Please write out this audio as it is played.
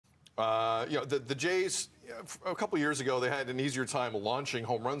The Jays, a couple years ago, they had an easier time launching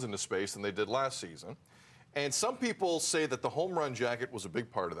home runs into space than they did last season. And some people say that the home run jacket was a big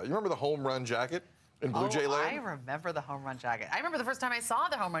part of that. You remember the home run jacket in Blue Jay land? I remember the home run jacket. I remember the first time I saw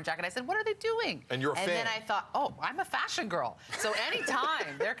the home run jacket, I said, what are they doing? And you're a fan. And then I thought, oh, I'm a fashion girl. So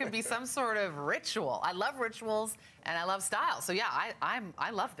anytime there can be some sort of ritual. I love rituals and I love style. So yeah, I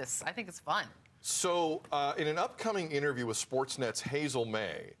love this. I think it's fun. So in an upcoming interview with Sportsnet's Hazel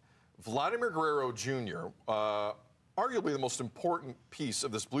May, Vladimir Guerrero Jr., arguably the most important piece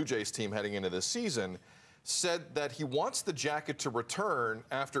of this Blue Jays team heading into this season, said that he wants the jacket to return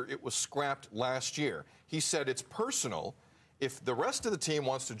after it was scrapped last year. He said it's personal. If the rest of the team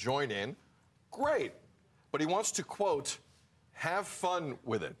wants to join in, great. But he wants to, quote, have fun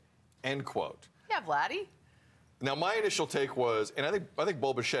with it, end quote. Yeah, Vladdy. Now, my initial take was, and I think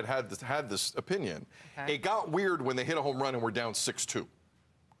Bo Bichette had this opinion, okay. It got weird when they hit a home run and we're down 6-2.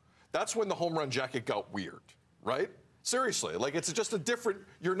 That's when the home run jacket got weird, right? Seriously, like it's just a different,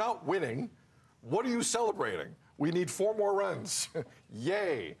 you're not winning. What are you celebrating? We need 4 more runs.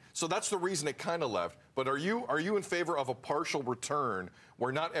 Yay. So that's the reason it kind of left. But are you in favor of a partial return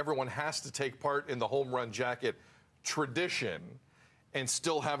where not everyone has to take part in the home run jacket tradition and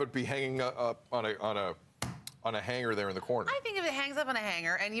still have it be hanging up on a hanger there in the corner? I think if it hangs up on a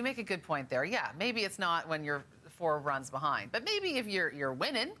hanger, and you make a good point there, yeah, maybe it's not when you're 4 runs behind. But maybe if you're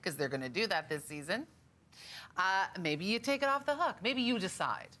winning, because they're going to do that this season, maybe you take it off the hook. Maybe you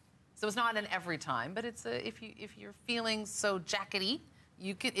decide. So it's not an every time, but it's if you're feeling so jackety,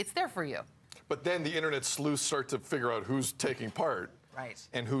 it's there for you. But then the internet sleuths start to figure out who's taking part, right,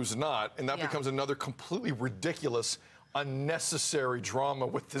 and who's not, and that becomes another completely ridiculous, unnecessary drama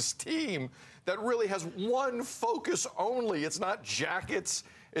with this team that really has one focus only. It's not jackets.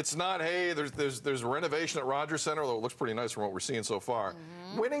 It's not, hey, there's renovation at Rogers Center, although it looks pretty nice from what we're seeing so far.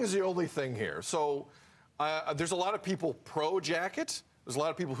 Mm-hmm. Winning is the only thing here. So there's a lot of people pro-jacket. There's a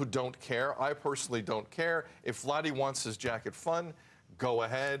lot of people who don't care. I personally don't care. If Vladdy wants his jacket fun, go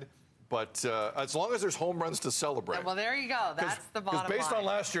ahead. But as long as there's home runs to celebrate. Well, there you go. That's the bottom line. Because based on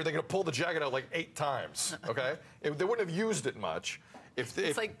last year, they're going to pull the jacket out like 8 times, okay? They wouldn't have used it much.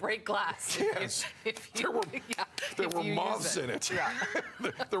 It's like break glass. Yes. There were moths in it. Yeah.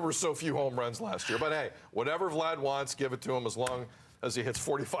 There were so few home runs last year. But, hey, whatever Vlad wants, give it to him as long as he hits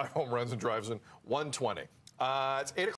 45 home runs and drives in 120. It's 8 o'clock.